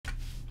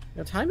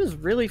The time is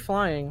really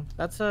flying.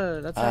 That's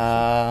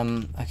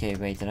actually... Okay,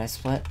 wait, did I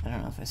split? I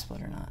don't know if I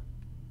split or not.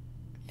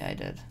 Yeah, I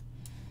did.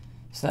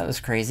 So that was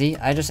crazy.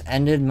 I just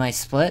ended my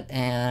split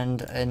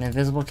and an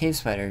invisible cave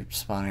spider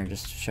spawner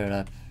just showed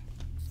up.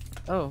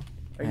 Oh,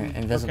 are you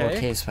Invisible okay?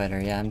 cave spider,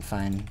 yeah, I'm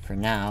fine. For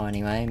now,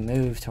 anyway.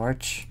 Move,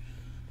 torch.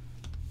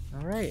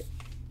 Alright.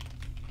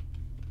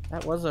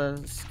 That was a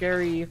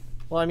scary...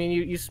 Well, I mean,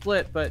 you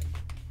split, but...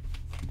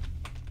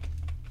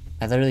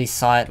 I literally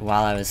saw it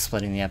while I was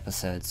splitting the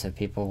episode, so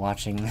people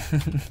watching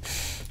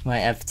my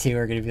F2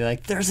 are gonna be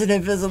like, there's an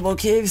invisible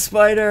cave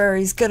spider!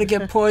 He's gonna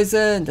get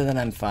poisoned! And then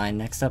I'm fine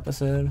next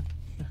episode.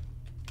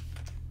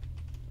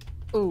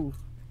 Ooh.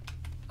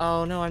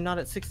 Oh no, I'm not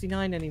at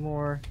 69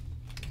 anymore.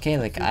 Okay,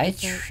 like,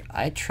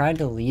 I tried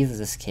to leave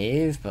this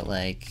cave, but,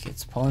 like,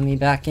 it's pulling me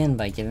back in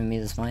by giving me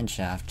this mine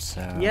shaft,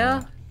 so...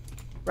 Yeah.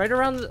 Right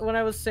around when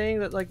I was saying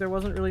that, like, there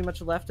wasn't really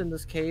much left in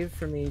this cave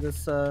for me,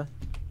 this, I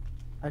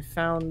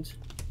found...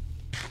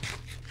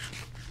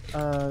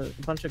 a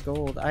bunch of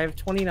gold. I have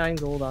 29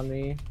 gold on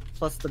me,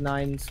 plus the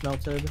 9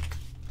 smelted.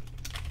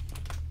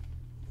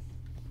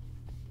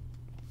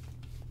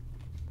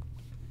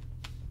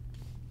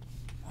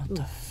 What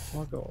the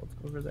more gold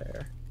over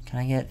there. Can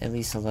I get at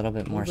least a little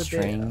bit more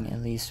string,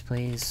 at least,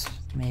 please?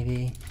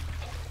 Maybe?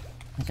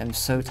 Like, I'm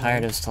so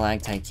tired of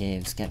stalactite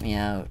caves. Get me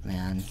out,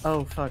 man.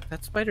 Oh, fuck.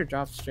 That spider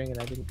dropped string and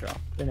I didn't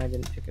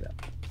pick it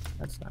up.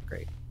 That's not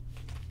great.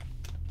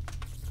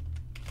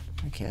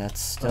 Okay,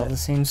 that's still the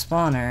same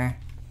spawner.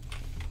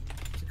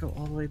 To go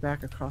all the way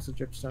back across the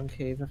dripstone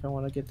cave if I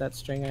want to get that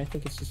string. I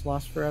think it's just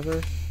lost forever.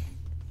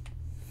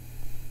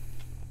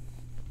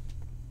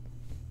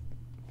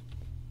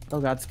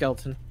 Oh god,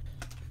 skeleton.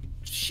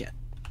 Shit.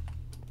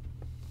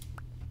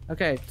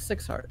 Okay,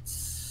 6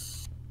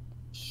 hearts.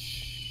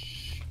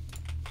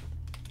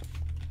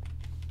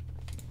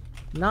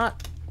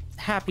 Not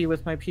happy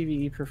with my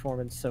PvE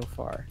performance so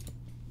far.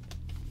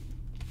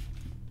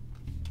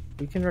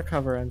 We can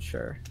recover, I'm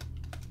sure.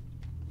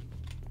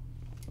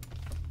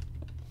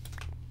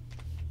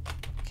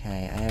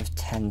 Okay, I have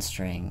 10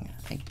 string.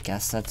 I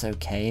guess that's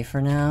okay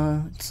for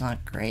now. It's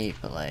not great,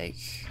 but like...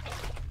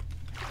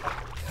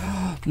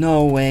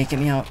 No way, get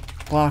me out.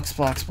 Blocks,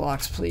 blocks,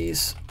 blocks,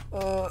 please.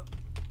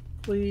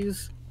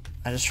 Please.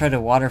 I just tried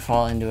to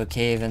waterfall into a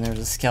cave and there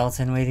was a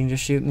skeleton waiting to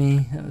shoot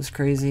me. That was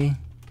crazy.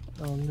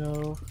 Oh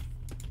no.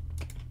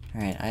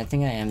 Alright, I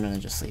think I am gonna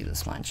just leave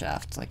this mine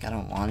shaft. Like, I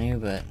don't want to,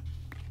 but...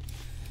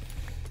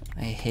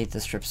 I hate the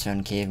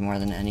stripstone cave more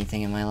than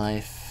anything in my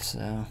life,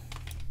 so...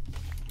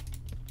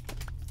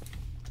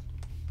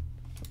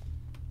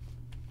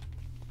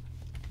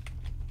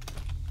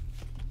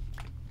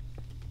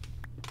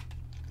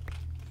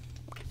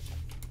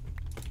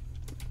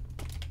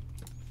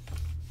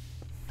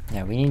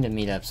 Yeah, we need to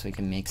meet up so we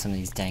can make some of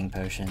these dang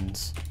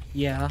potions.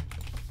 Yeah.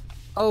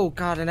 Oh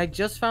god, and I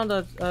just found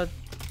a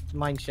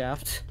mine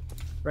shaft.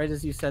 Right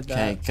as you said that.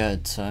 Okay,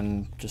 good. So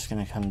I'm just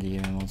gonna come to you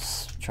and we'll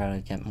try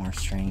to get more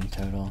string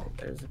total.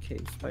 There's a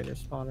cave spider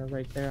spawner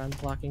right there. I'm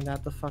blocking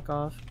that the fuck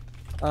off.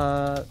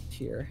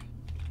 Here.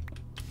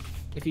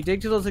 If you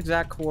dig to those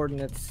exact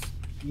coordinates,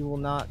 you will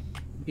not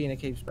be in a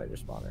cave spider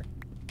spawner.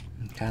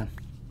 Okay.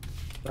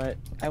 But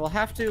I will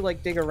have to,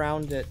 like, dig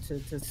around it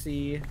to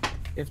see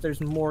if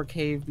there's more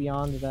cave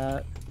beyond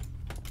that.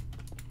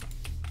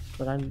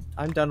 But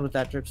I'm done with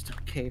that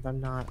dripstone cave.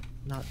 I'm not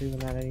doing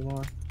that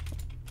anymore.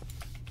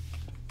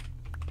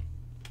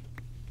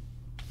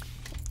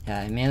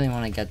 Yeah, I mainly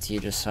want to get to you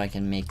just so I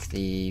can make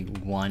the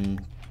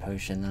one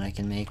potion that I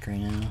can make right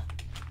now.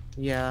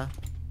 Yeah.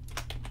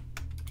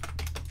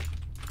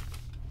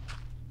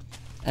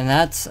 And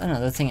that's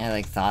another thing I,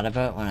 like, thought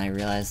about when I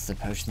realized the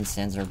potion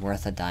stands are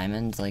worth a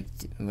diamond. Like,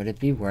 would it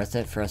be worth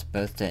it for us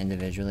both to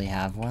individually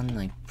have one?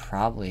 Like,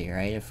 probably,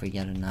 right? If we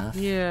get enough.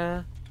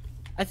 Yeah.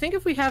 I think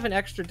if we have an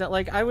extra,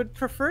 like, I would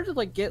prefer to,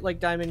 like, get, like,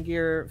 diamond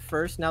gear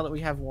first now that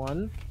we have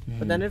one.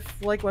 But then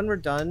if, like, when we're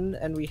done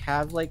and we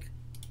have, like,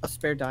 a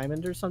spare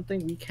diamond or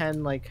something, we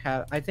can, like,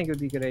 have... I think it would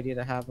be a good idea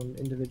to have them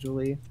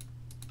individually.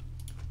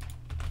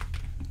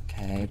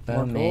 Okay,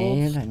 bow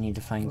made. I need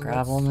to find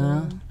gravel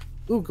now.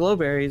 Ooh,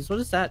 glowberries. What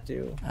does that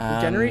do?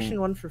 Regeneration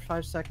 1 for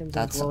 5 seconds.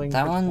 And glowing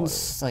that for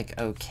one's 20. like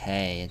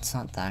okay. It's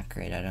not that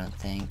great, I don't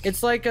think.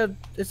 It's like a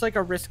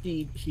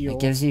risky heal. It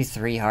gives you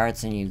 3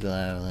 hearts and you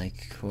glow.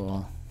 Like,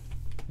 cool.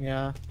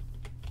 Yeah.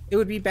 It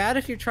would be bad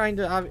if you're trying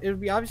to. It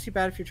would be obviously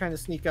bad if you're trying to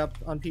sneak up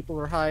on people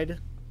or hide.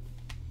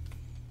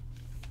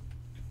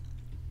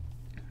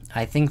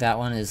 I think that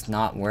one is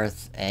not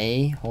worth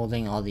A,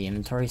 holding all the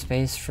inventory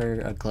space for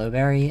a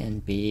glowberry,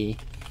 and B,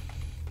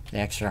 the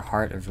extra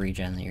heart of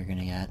regen that you're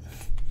gonna get.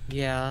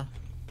 Yeah.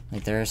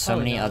 Like, there are so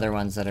many other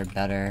ones that are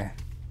better.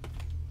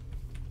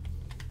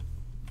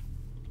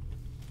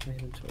 My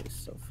inventory is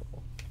so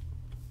full.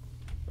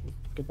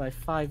 Goodbye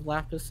 5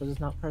 lapis, that is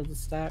not part of the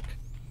stack.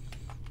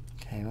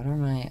 Okay, what are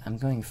my... I'm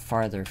going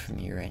farther from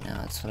you right now.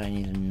 That's what I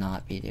need to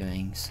not be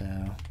doing, so...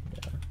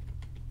 Yeah.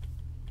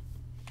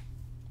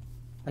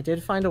 I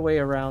did find a way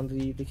around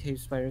the cave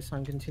spider, so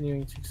I'm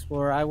continuing to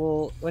explore. I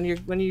will... When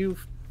you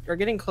are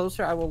getting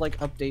closer, I will like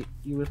update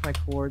you with my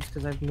coords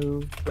because I've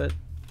moved, but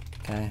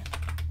Okay.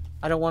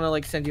 I don't want to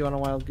like send you on a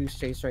wild goose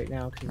chase right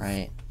now. Cause,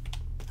 Right.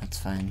 That's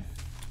fine.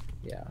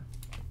 Yeah.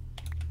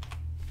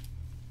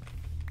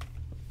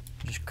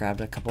 Just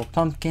grabbed a couple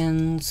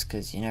pumpkins,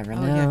 because you never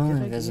know,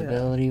 yeah,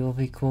 invisibility will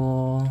be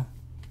cool.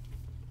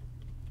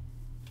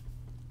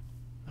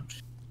 Oh,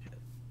 shit.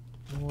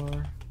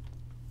 More.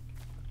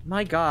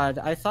 My god,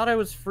 I thought I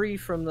was free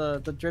from the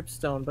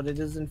dripstone, but it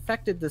has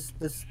infected this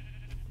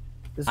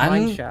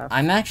mine shaft.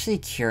 I'm actually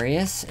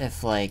curious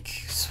if, like,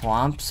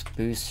 swamps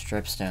boost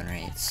dripstone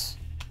rates.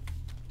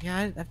 Yeah,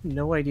 I have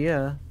no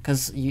idea.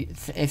 Because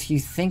if you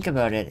think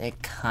about it,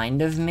 it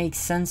kind of makes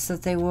sense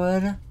that they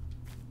would.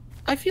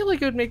 I feel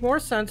like it would make more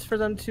sense for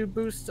them to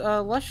boost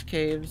lush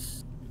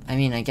caves. I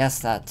mean, I guess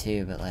that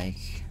too, but like,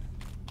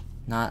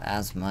 not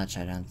as much,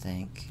 I don't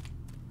think.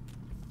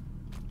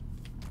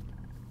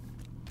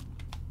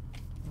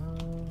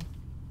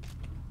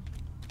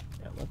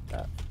 Yeah, let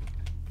that.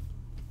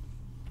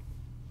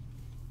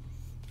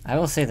 I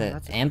will say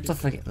that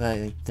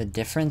That's the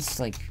difference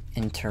like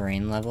in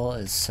terrain level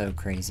is so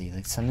crazy.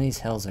 Like some of these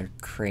hills are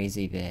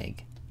crazy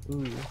big.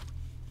 Ooh.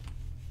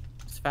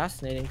 It's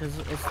fascinating because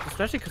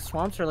especially because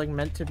swamps are like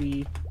meant to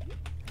be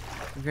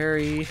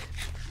very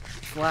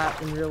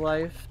flat in real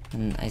life.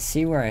 And I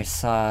see where I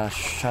saw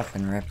Shup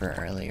and Ripper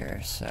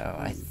earlier, so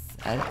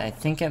I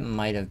think it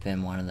might have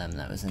been one of them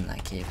that was in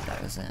that cave that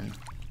I was in.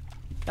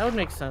 That would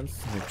make sense.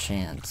 There's a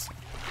chance.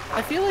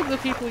 I feel like the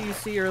people you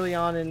see early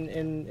on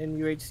in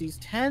UHCs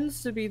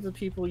tends to be the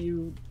people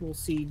you will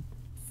see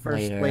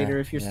later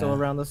if you're still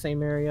around the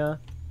same area.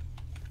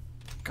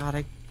 God,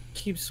 I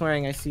keep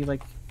swearing I see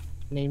like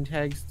name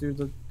tags through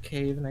the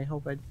cave, and I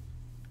hope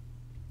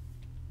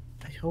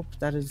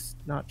that is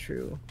not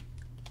true.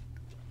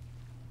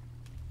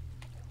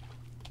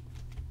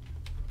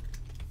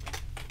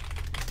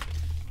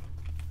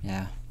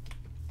 Yeah.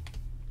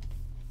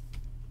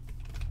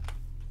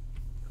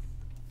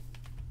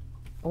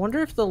 I wonder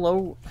if the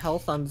low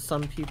health on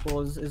some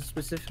people is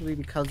specifically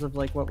because of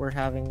like what we're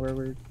having, where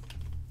we're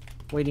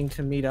waiting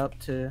to meet up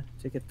to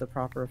get the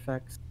proper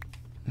effects.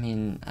 I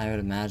mean, I would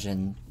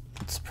imagine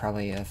it's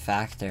probably a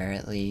factor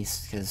at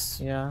least, because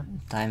yeah,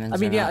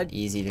 diamonds are not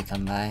easy to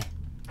come by.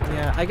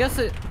 Yeah, I guess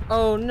it.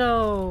 Oh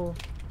no,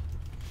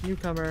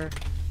 newcomer,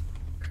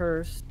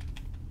 cursed.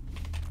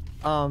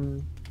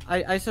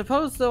 I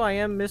suppose though I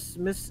am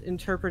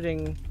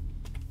misinterpreting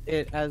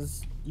it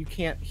as you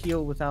can't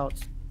heal without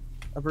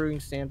a brewing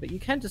stand, but you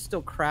can just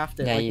still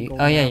craft it. Yeah,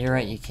 like oh yeah, you're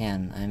right, you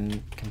can.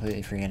 I'm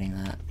completely forgetting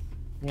that.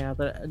 Yeah,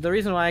 but the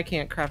reason why I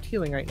can't craft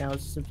healing right now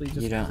is simply just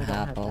because I don't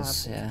have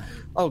apples. Yeah.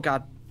 Oh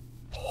god.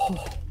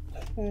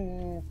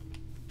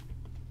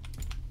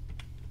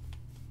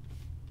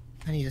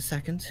 I need a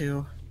second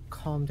to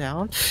calm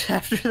down.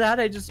 After that,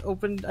 I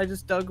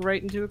just dug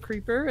right into a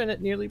creeper and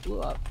it nearly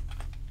blew up.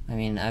 I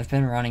mean, I've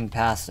been running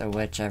past a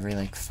witch every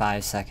like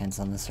 5 seconds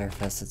on the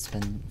surface. It's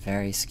been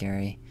very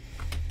scary.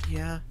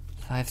 Yeah.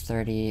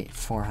 530,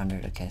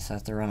 400. Okay, so I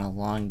have to run a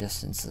long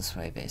distance this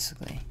way,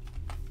 basically.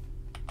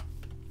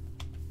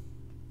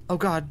 Oh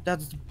god,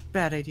 that's a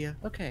bad idea.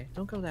 Okay,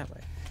 don't go that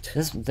way.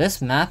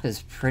 This map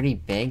is pretty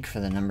big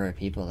for the number of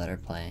people that are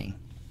playing.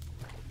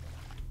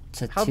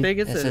 How big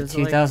is it? It's a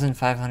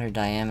 2,500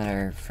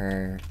 diameter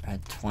for a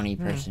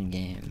 20-person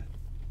game.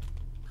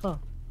 Huh.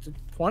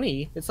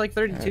 20? It's like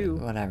 32.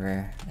 Or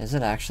whatever. Is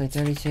it actually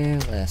 32?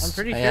 List. I'm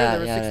pretty sure there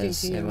were 16 it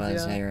is. teams. It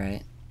was, yeah, you're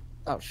right.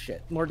 Oh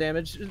shit, more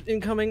damage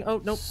incoming.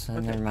 Oh, nope. So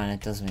okay. never mind,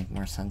 it does make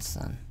more sense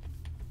then.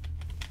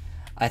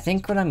 I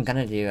think what I'm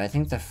gonna do, I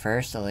think the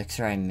first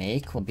elixir I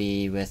make will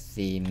be with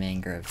the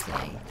mangrove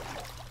thing.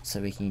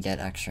 So we can get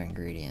extra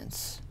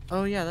ingredients.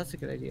 Oh yeah, that's a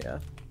good idea.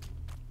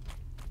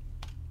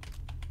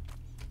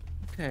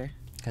 Okay.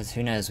 Because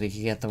who knows, we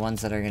could get the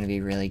ones that are gonna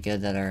be really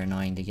good that are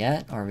annoying to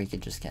get, or we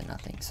could just get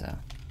nothing, so.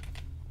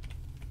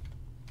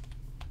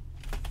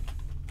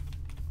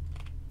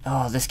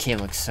 Oh, this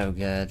cave looks so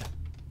good.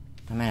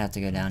 I might have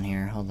to go down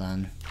here, hold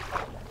on.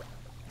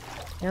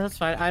 Yeah, that's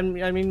fine. I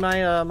mean,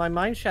 my my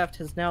mine shaft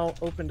has now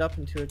opened up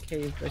into a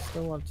cave, but I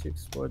still want to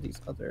explore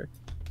these other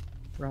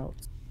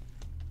routes.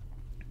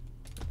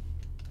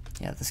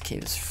 Yeah, this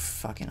cave is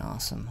fucking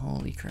awesome.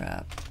 Holy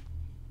crap.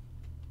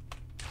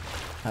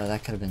 Oh,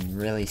 that could have been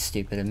really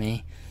stupid of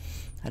me.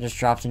 I just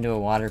dropped into a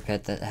water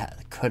pit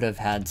that could have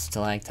had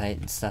stalactite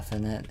and stuff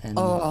in it, and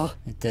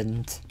it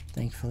didn't,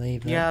 thankfully.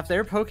 But... yeah, if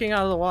they're poking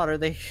out of the water,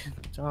 they...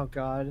 oh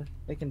god.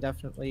 They can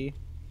definitely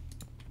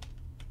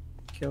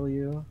kill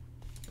you.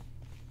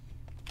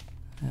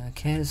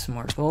 Okay, there's some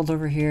more gold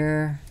over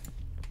here.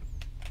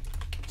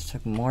 Just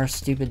took more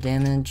stupid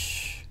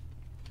damage.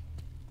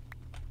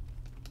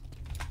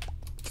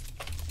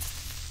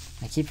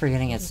 I keep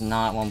forgetting it's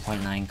not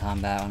 1.9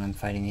 combat when I'm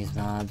fighting these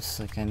mobs.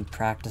 Like, I'm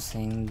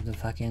practicing the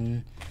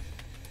fucking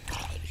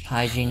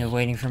hygiene of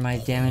waiting for my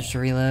damage to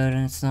reload,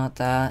 and it's not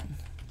that.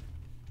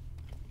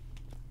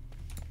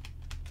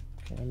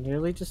 Okay, I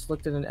nearly just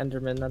looked at an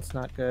Enderman. That's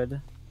not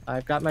good.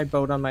 I've got my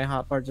boat on my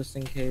hotbar just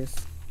in case.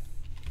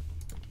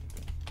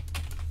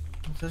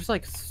 There's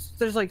like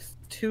there's like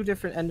 2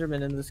 different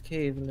Endermen in this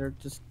cave, and they're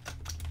just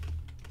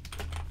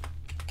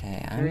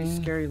very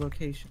scary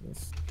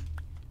locations.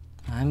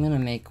 I'm gonna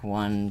make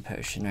 1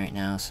 potion right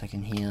now so I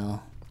can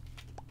heal.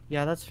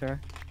 Yeah, that's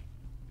fair.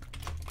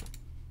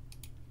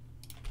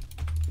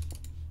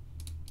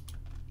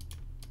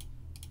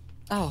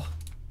 Oh.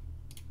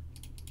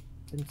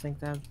 Didn't think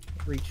that'd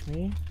reach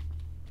me.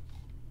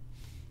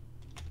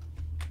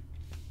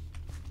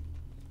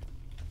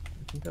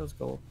 I think that was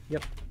gold.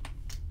 Yep.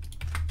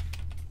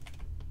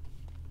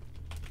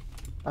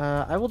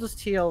 I will just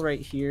TL right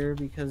here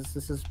because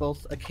this is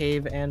both a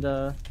cave and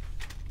a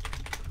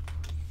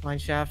mine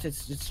shaft.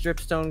 It's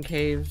dripstone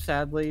cave,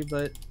 sadly,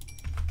 but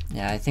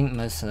yeah, I think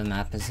most of the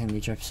map is gonna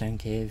be dripstone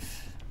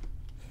cave.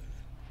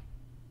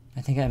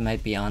 I think I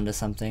might be onto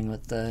something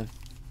with the.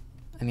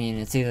 I mean,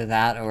 it's either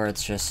that or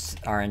it's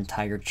just our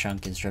entire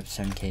chunk is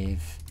dripstone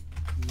cave.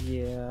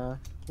 Yeah.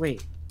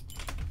 Wait.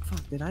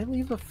 Fuck, did I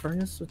leave a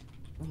furnace with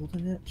gold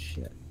in it?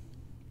 Shit.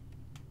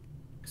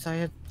 Cause I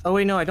had. Oh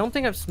wait, no, I don't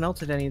think I've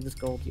smelted any of this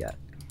gold yet.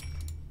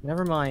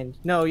 Never mind.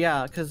 No,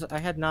 yeah, because I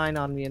had 9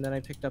 on me and then I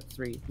picked up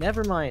 3.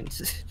 Never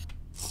mind.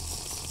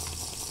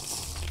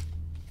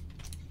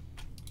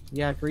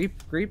 Yeah,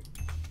 Greep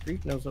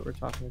knows what we're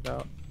talking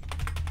about.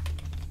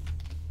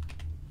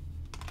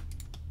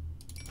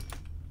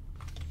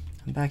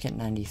 I'm back at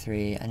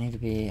 93. I need to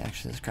be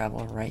actually this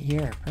gravel right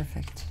here.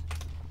 Perfect.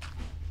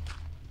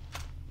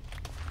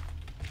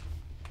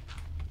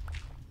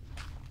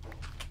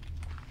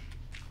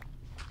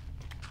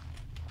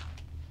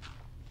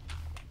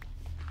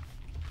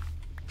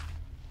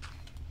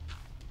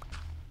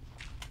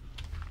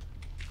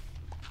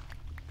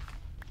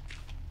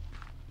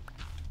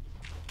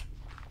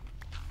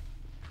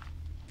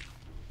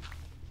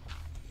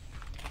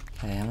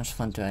 Okay, how much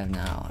flint do I have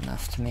now?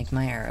 Enough to make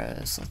my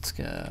arrows. Let's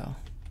go.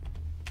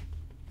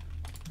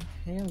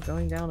 Okay, I'm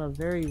going down a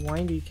very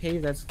windy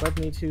cave that's led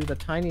me to the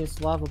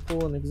tiniest lava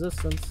pool in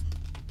existence.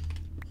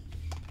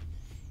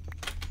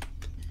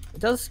 It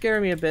does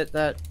scare me a bit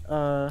that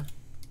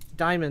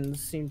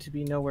diamonds seem to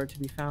be nowhere to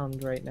be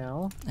found right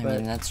now. I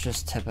mean, that's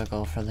just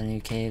typical for the new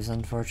caves,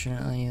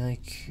 unfortunately.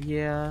 Like,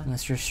 yeah.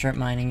 Unless you're strip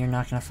mining, you're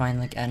not gonna find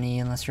like any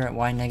unless you're at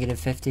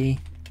Y-50.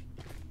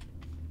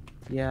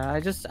 Yeah, I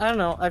don't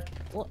know.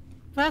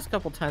 Last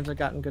couple times I've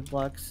gotten good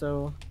luck,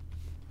 so.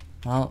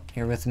 Well,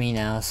 you're with me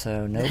now,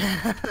 so nope.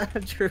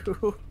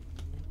 True.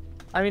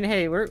 I mean,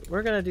 hey, we're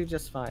gonna do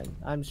just fine,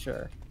 I'm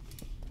sure.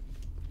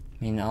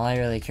 I mean, all I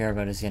really care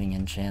about is getting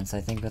enchants. I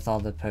think with all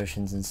the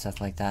potions and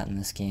stuff like that in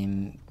this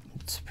game,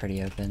 it's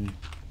pretty open.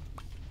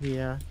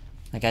 Yeah.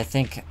 Like, I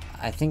think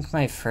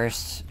my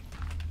first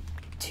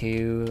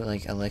 2,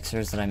 like,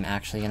 elixirs that I'm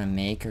actually gonna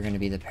make are gonna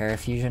be the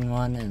parafusion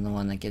one and the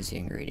one that gives you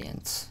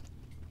ingredients.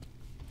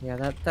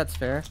 Yeah, that's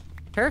fair.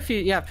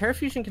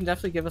 Parafusion can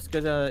definitely give us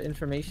good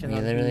information. We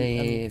on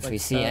literally, if like, we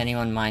see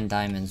anyone mine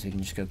diamonds, we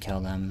can just go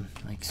kill them,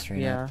 like,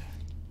 straight up.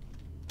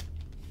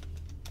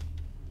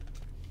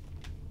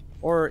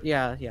 Or,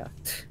 yeah.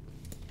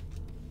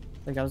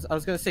 Like, I was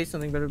gonna say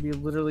something, but it would be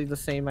literally the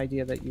same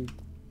idea that you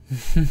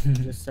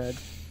just said.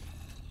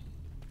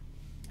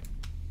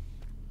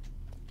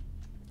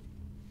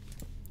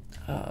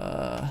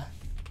 Oh,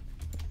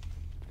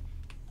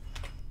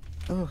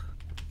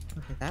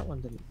 okay, that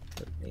one didn't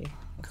hurt me.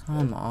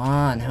 Come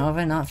on, how have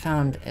I not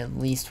found at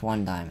least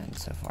 1 diamond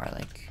so far?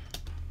 Like,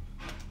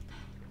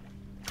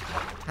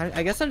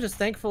 I guess I'm just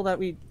thankful that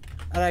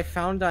I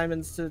found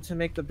diamonds to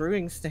make the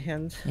brewing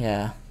stand.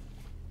 yeah.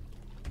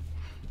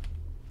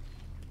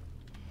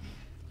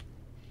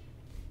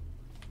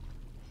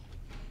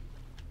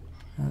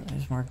 Oh,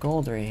 there's more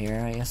gold right here.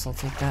 I guess I'll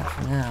take that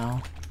for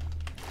now.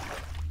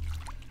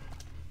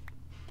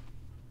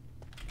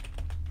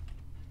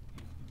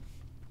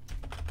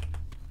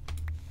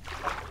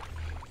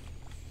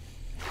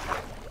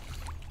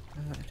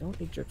 I don't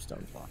need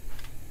dripstone block.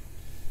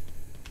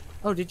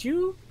 Oh, did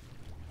you?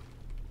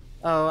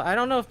 Oh, I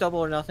don't know if double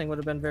or nothing would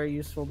have been very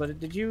useful,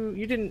 but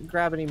you didn't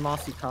grab any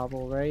mossy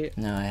cobble, right?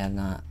 No, I have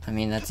not. I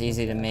mean, that's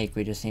easy to make.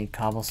 We just need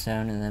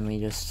cobblestone, and then we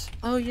just...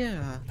 Oh,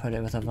 yeah. Put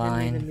it with a You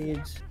vine. didn't even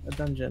need a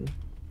dungeon.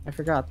 I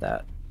forgot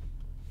that.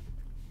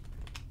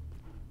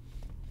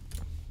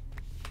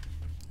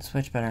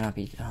 Switch better not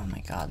be... Oh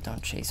my god,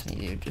 don't chase me,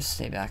 dude. Just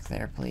stay back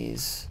there,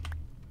 please.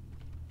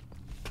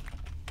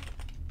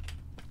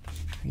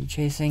 Are you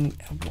chasing?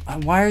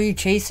 Why are you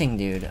chasing,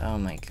 dude? Oh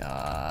my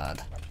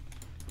god.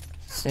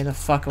 Stay the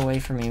fuck away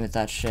from me with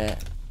that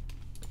shit.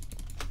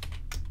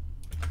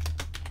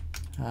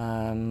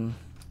 I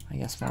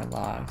guess more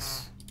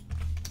logs.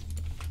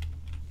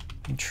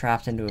 I'm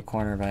trapped into a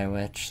corner by a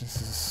witch.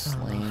 This is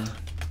lame.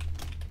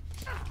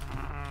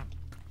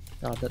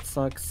 God, that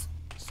sucks.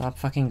 Stop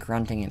fucking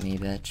grunting at me,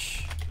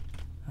 bitch.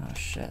 Oh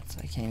shit,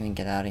 I can't even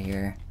get out of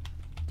here.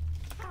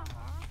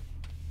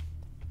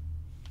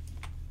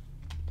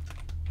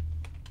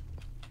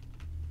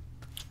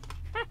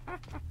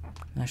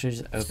 I'm actually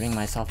just opening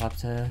myself up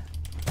to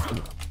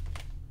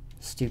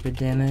stupid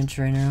damage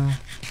right now.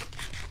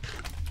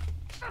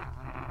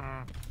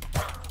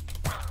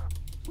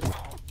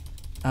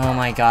 Oh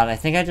my god, I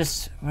think I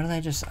just... What did I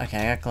just... Okay,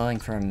 I got glowing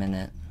for a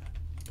minute.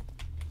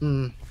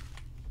 Hmm.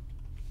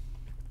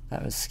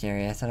 That was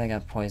scary. I thought I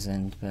got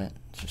poisoned, but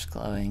it's just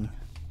glowing.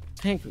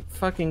 Thank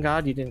fucking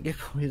god you didn't get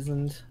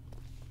poisoned.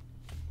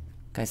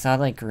 I saw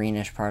like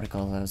greenish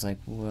particles. I was like,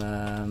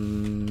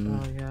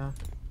 Oh yeah.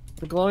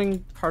 The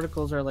glowing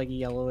particles are like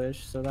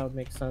yellowish, so that would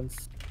make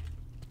sense.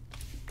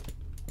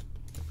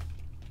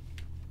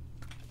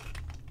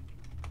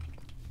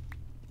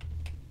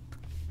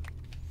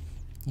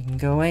 You can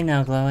go away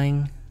now,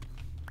 glowing.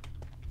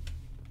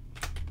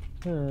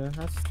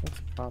 That's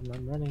a problem.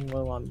 I'm running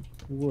low on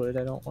wood.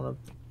 I don't want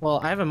to... Well,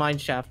 I have a mine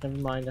shaft. Never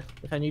mind.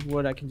 If I need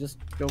wood, I can just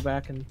go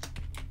back and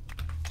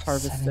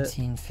harvest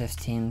 17,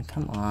 15.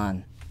 Come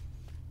on.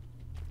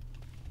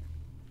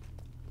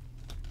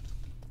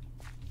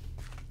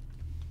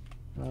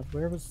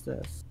 Where was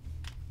this?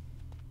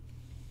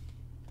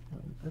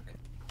 Okay.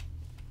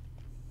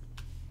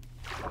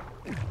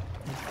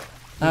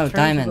 Oh, Return to the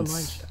mine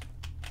diamonds. shaft.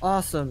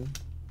 Awesome.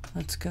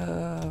 Let's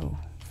go.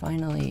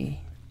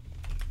 Finally.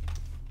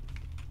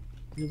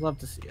 You'd love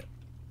to see it.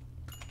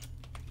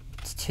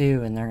 It's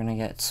 2, and they're gonna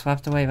get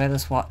swept away by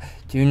this water.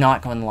 Do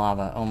not go in the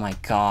lava. Oh my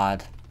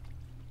god.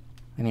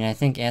 I mean, I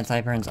think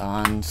anti-burn's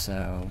on,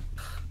 so...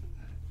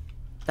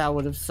 That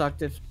would have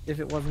sucked if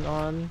it wasn't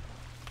on.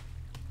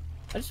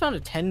 I just found a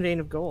 10 vein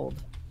of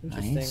gold.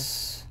 Interesting.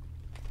 Nice.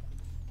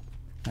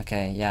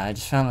 Okay, yeah, I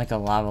just found like a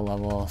lava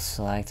level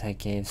stalactite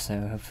cave,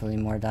 so hopefully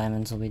more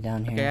diamonds will be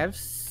down here. Okay, I have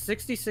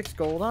 66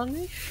 gold on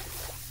me.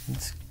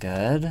 That's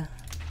good,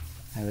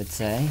 I would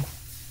say.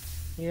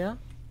 Yeah.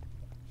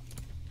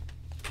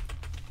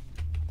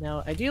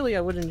 Now, ideally,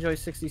 I would enjoy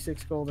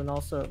 66 gold and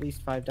also at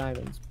least 5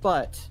 diamonds,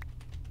 but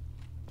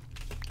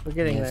we're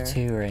getting We there. have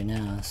 2 right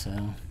now, so...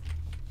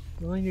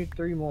 We only need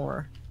 3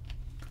 more.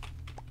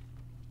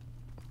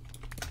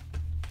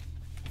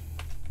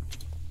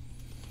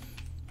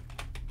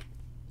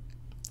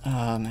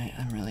 Oh, man,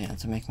 I really have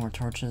to make more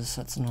torches.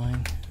 That's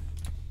annoying.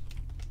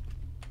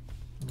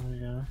 Oh,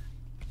 yeah.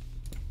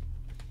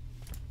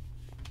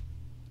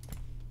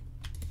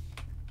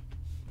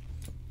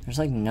 There's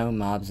like no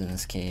mobs in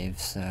this cave,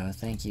 so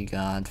thank you,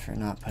 God, for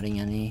not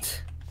putting any.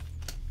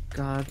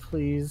 God,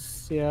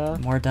 please. Yeah.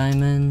 More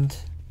diamond.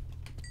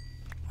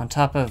 On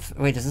top of...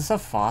 Wait, is this a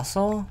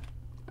fossil?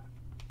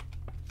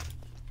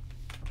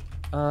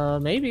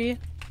 Maybe.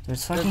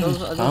 There's fucking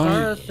those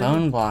are a thing.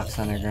 bone blocks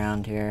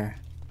underground here.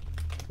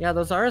 Yeah,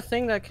 those are a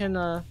thing that can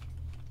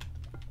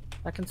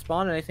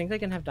spawn, and I think they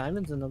can have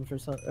diamonds in them for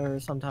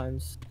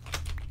sometimes.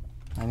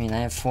 I mean, I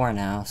have 4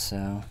 now,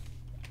 so...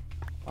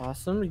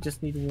 Awesome. We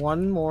just need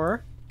 1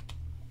 more.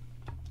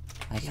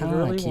 I kind of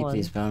want Literally to keep 1.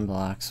 these bone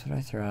blocks. What do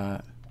I throw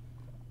out?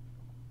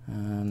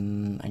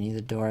 I need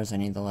the doors, I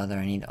need the leather,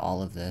 I need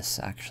all of this,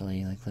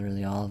 actually. Like,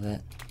 literally all of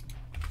it.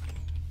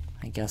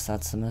 I guess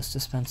that's the most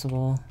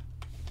dispensable.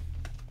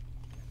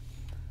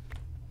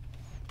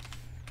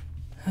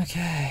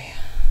 Okay.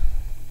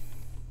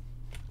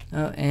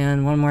 Oh,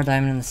 and 1 more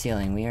diamond in the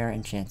ceiling. We are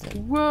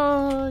enchanted.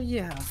 Whoa,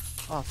 yeah.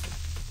 Awesome.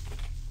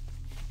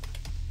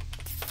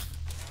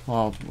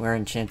 Well, we're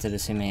enchanted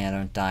assuming I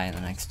don't die in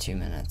the next 2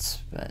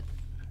 minutes, but...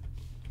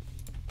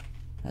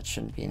 that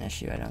shouldn't be an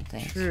issue, I don't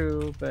think.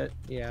 True, but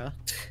yeah.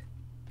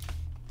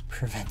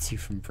 Prevents you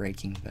from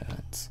breaking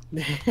bones.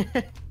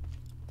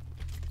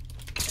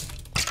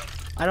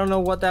 I don't know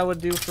what that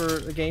would do for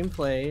the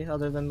gameplay,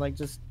 other than, like,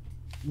 just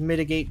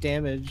mitigate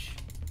damage.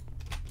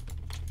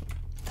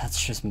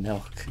 That's just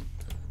milk.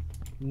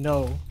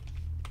 No.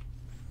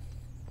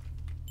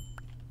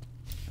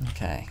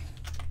 Okay.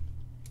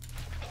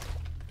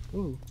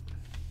 Ooh.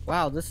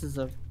 Wow, this is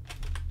a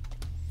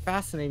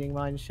fascinating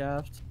mine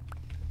shaft.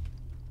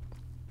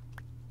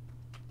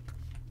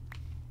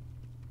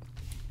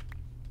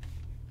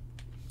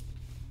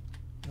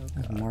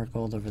 There's more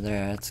gold over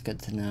there, that's good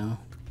to know.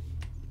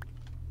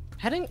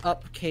 Heading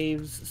up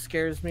caves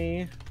scares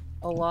me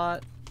a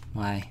lot.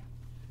 Why?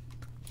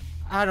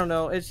 I don't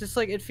know. It's just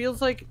like, it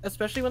feels like,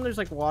 especially when there's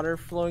like water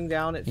flowing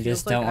down, it You feels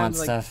just like don't want I'm,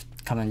 like, stuff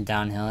coming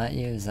downhill at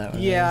you? Is that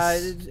what yeah, it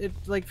is? it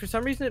like for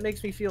some reason it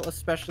makes me feel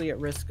especially at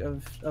risk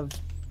of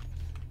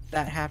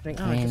that happening.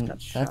 Oh, I I just mean,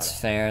 got shot that's at.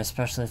 fair,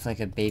 especially if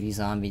like a baby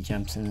zombie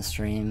jumps in the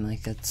stream.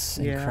 Like, it's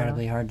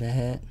incredibly hard to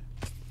hit.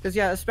 Because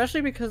yeah,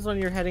 especially because when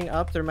you're heading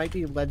up, there might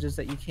be ledges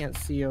that you can't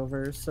see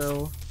over,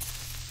 so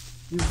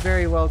you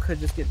very well could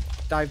just get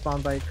dive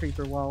bombed by a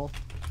creeper while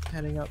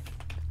heading up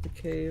the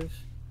cave.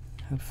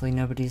 Hopefully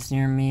nobody's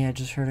near me. I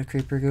just heard a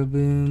creeper go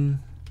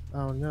boom.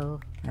 Oh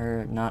no.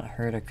 Or not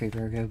heard a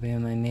creeper go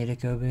boom, I made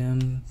it go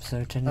boom.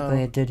 So technically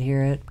Oh. I did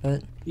hear it,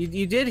 but...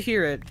 You did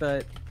hear it,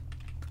 but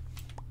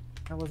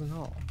that wasn't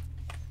all.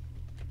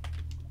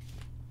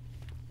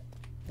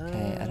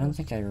 Okay, I don't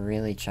think I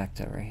really checked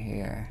over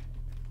here.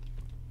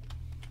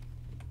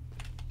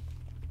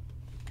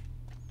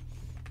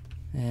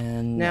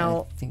 And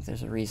Now- I think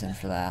there's a reason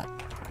for that.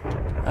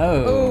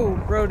 Oh, Oh!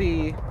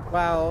 Brody.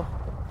 Wow.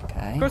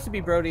 Okay. Of course it'd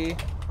be Brody.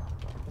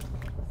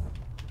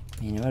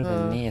 I mean, it would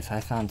have been me if I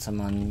found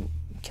someone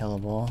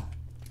killable.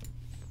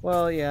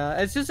 Well,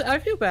 yeah, it's just I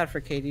feel bad for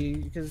Katie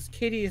because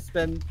Katie has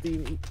been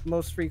the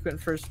most frequent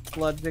first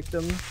blood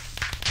victim.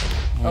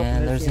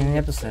 And there's the end of the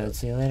episode.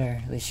 See you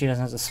later. At least she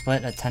doesn't have to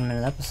split a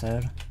 10-minute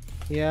episode.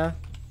 Yeah.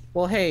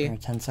 Well, hey. Or a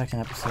 10-second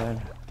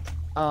episode.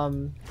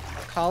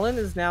 Colin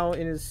is now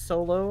in his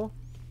solo.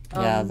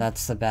 Yeah,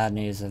 that's the bad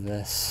news of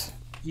this.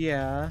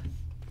 Yeah.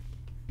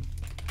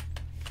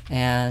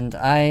 And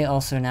I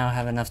also now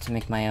have enough to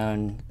make my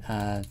own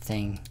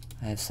thing.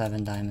 I have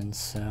 7 diamonds,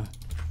 so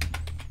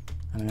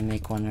I'm gonna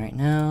make one right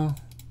now.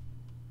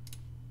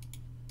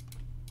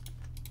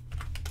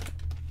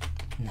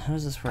 And how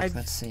does this work?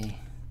 Let's see.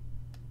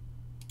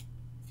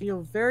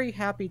 Feel very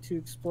happy to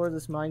explore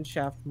this mine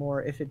shaft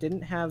more if it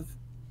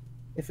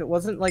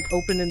wasn't like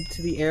open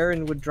into the air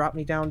and would drop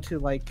me down to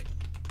like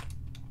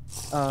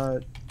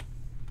 5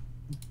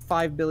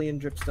 billion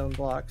dripstone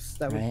blocks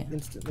that would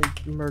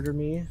instantly murder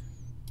me.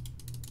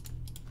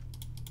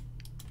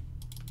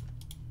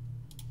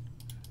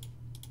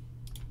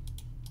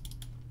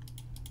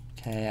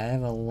 Okay, I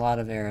have a lot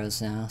of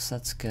arrows now, so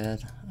that's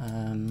good.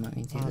 Let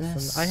me do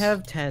this. I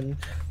have 10.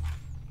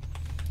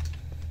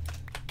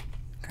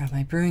 Grab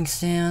my brewing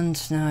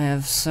stand. Now I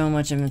have so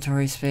much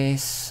inventory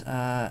space.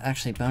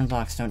 Actually, bone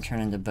blocks don't turn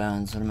into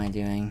bones. What am I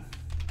doing?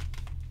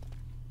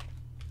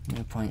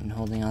 No point in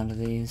holding on to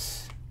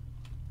these.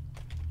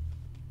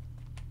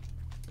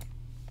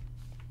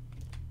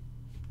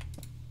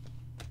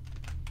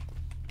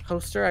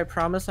 Hoster, I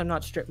promise I'm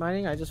not strip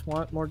mining. I just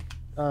want more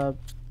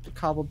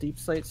cobbled deep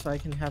slate so I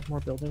can have more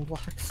building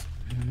blocks.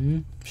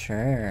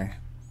 Sure.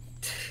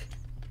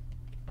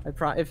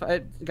 if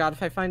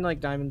I find like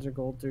diamonds or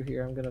gold through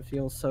here, I'm gonna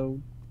feel so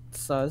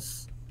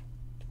sus.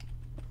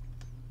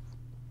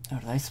 Oh,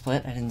 did I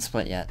split? I didn't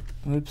split yet.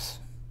 Oops.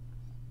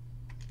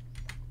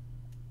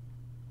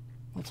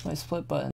 What's my split button?